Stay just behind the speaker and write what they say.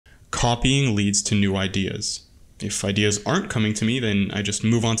Copying leads to new ideas. If ideas aren't coming to me, then I just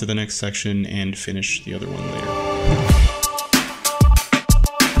move on to the next section and finish the other one later.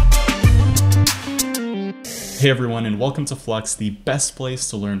 Hey everyone, and welcome to Flux, the best place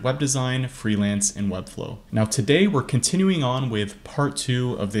to learn web design, freelance, and Webflow. Now today we're continuing on with part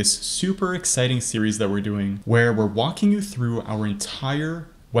 2 of this super exciting series that we're doing, where we're walking you through our entire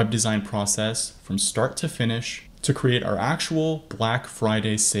web design process from start to finish to create our actual Black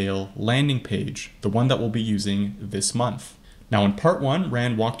Friday sale landing page, the one that we'll be using this month. Now in part 1,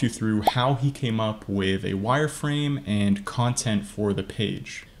 Rand walked you through how he came up with a wireframe and content for the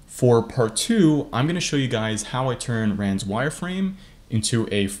page. For part 2, I'm going to show you guys how I turn Rand's wireframe into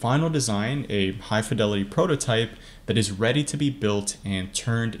a final design, a high-fidelity prototype that is ready to be built and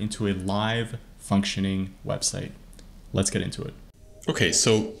turned into a live functioning website. Let's get into it. Okay,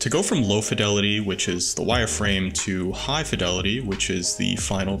 so to go from low fidelity, which is the wireframe, to high fidelity, which is the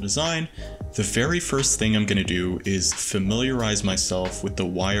final design, the very first thing I'm going to do is familiarize myself with the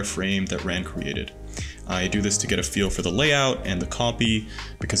wireframe that Rand created. I do this to get a feel for the layout and the copy,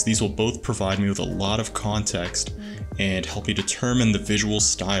 because these will both provide me with a lot of context and help me determine the visual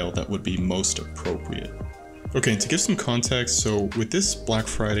style that would be most appropriate. Okay, to give some context, so with this Black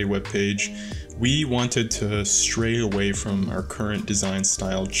Friday webpage, we wanted to stray away from our current design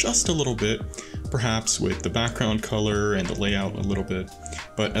style just a little bit, perhaps with the background color and the layout a little bit.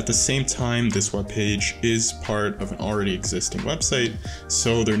 But at the same time, this webpage is part of an already existing website,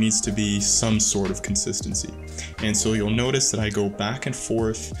 so there needs to be some sort of consistency. And so you'll notice that I go back and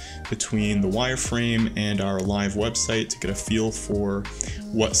forth between the wireframe and our live website to get a feel for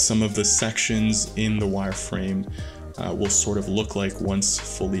what some of the sections in the wireframe will sort of look like once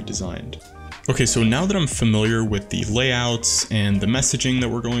fully designed. Okay, so now that I'm familiar with the layouts and the messaging that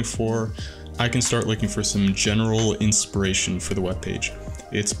we're going for, I can start looking for some general inspiration for the webpage.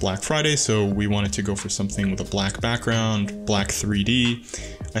 It's Black Friday, so we wanted to go for something with a black background, black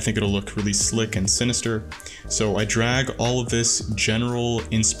 3D. I think it'll look really slick and sinister. So I drag all of this general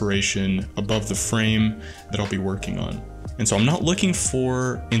inspiration above the frame that I'll be working on. And so I'm not looking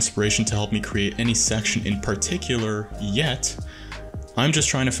for inspiration to help me create any section in particular yet. I'm just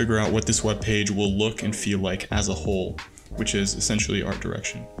trying to figure out what this webpage will look and feel like as a whole, which is essentially art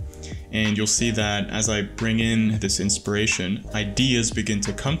direction. And you'll see that as I bring in this inspiration, ideas begin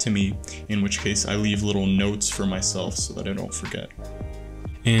to come to me, in which case I leave little notes for myself so that I don't forget.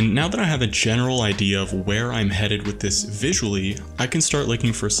 And now that I have a general idea of where I'm headed with this visually, I can start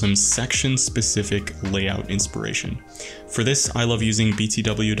looking for some section-specific layout inspiration. For this, I love using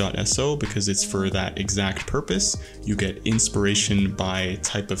btw.so because it's for that exact purpose. You get inspiration by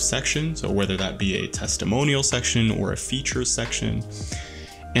type of section, so whether that be a testimonial section or a feature section.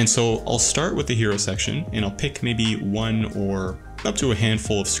 And so I'll start with the hero section, and I'll pick maybe one or up to a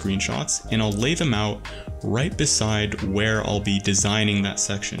handful of screenshots, and I'll lay them out right beside where I'll be designing that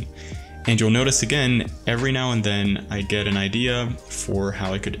section. And you'll notice again, every now and then I get an idea for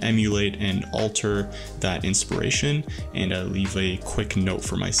how I could emulate and alter that inspiration, and I leave a quick note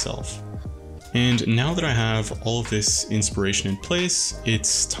for myself. And now that I have all of this inspiration in place,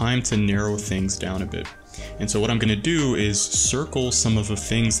 it's time to narrow things down a bit. And so what I'm going to do is circle some of the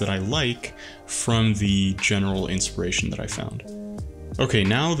things that I like from the general inspiration that I found. Okay,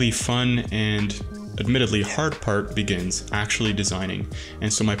 now the fun and admittedly hard part begins, actually designing.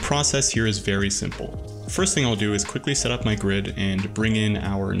 And so my process here is very simple. First thing I'll do is quickly set up my grid and bring in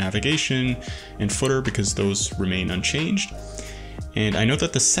our navigation and footer because those remain unchanged. And I know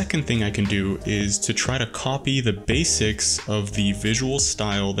that the second thing I can do is to try to copy the basics of the visual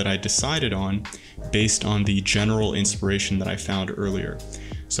style that I decided on based on the general inspiration that I found earlier.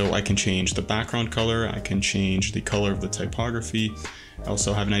 So I can change the background color, I can change the color of the typography. I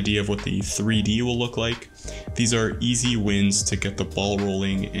also have an idea of what the 3D will look like. These are easy wins to get the ball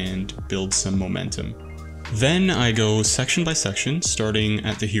rolling and build some momentum. Then I go section by section, starting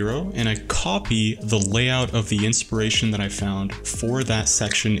at the hero, and I copy the layout of the inspiration that I found for that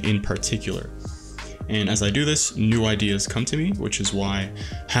section in particular. And as I do this, new ideas come to me, which is why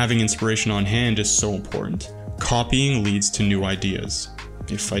having inspiration on hand is so important. Copying leads to new ideas.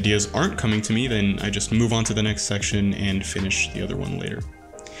 If ideas aren't coming to me, then I just move on to the next section and finish the other one later.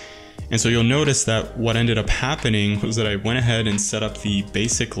 And so you'll notice that what ended up happening was that I went ahead and set up the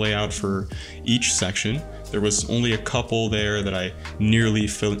basic layout for each section. There was only a couple there that I nearly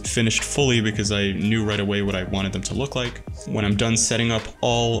finished fully because I knew right away what I wanted them to look like. When I'm done setting up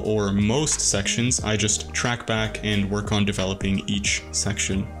all or most sections, I just track back and work on developing each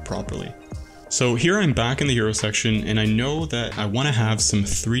section properly. So here I'm back in the hero section, and I know that I want to have some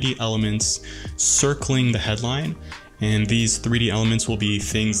 3D elements circling the headline And these 3D elements will be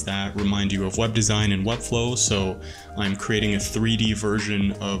things that remind you of web design and Webflow. So I'm creating a 3D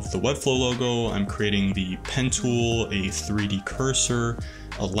version of the Webflow logo. I'm creating the pen tool, a 3D cursor,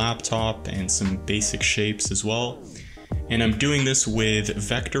 a laptop, and some basic shapes as well. And I'm doing this with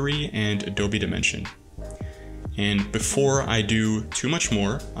Vectory and Adobe Dimension. And before I do too much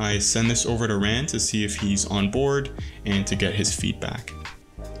more, I send this over to Rand to see if he's on board and to get his feedback.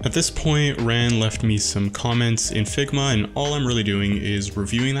 At this point, Rand left me some comments in Figma, and all I'm really doing is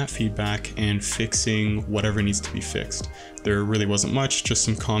reviewing that feedback and fixing whatever needs to be fixed. There really wasn't much, just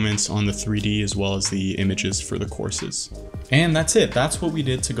some comments on the 3D as well as the images for the courses. And that's it. That's what we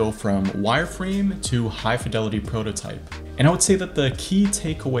did to go from wireframe to high fidelity prototype. And I would say that the key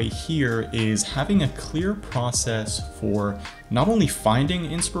takeaway here is having a clear process for not only finding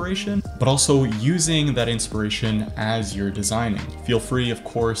inspiration, but also using that inspiration as you're designing. Feel free, of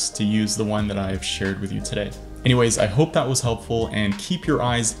course, to use the one that I've shared with you today. Anyways, I hope that was helpful, and keep your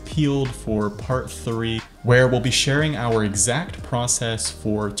eyes peeled for part 3, where we'll be sharing our exact process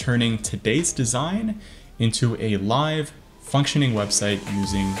for turning today's design into a live, functioning website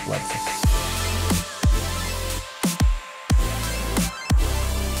using Webflow.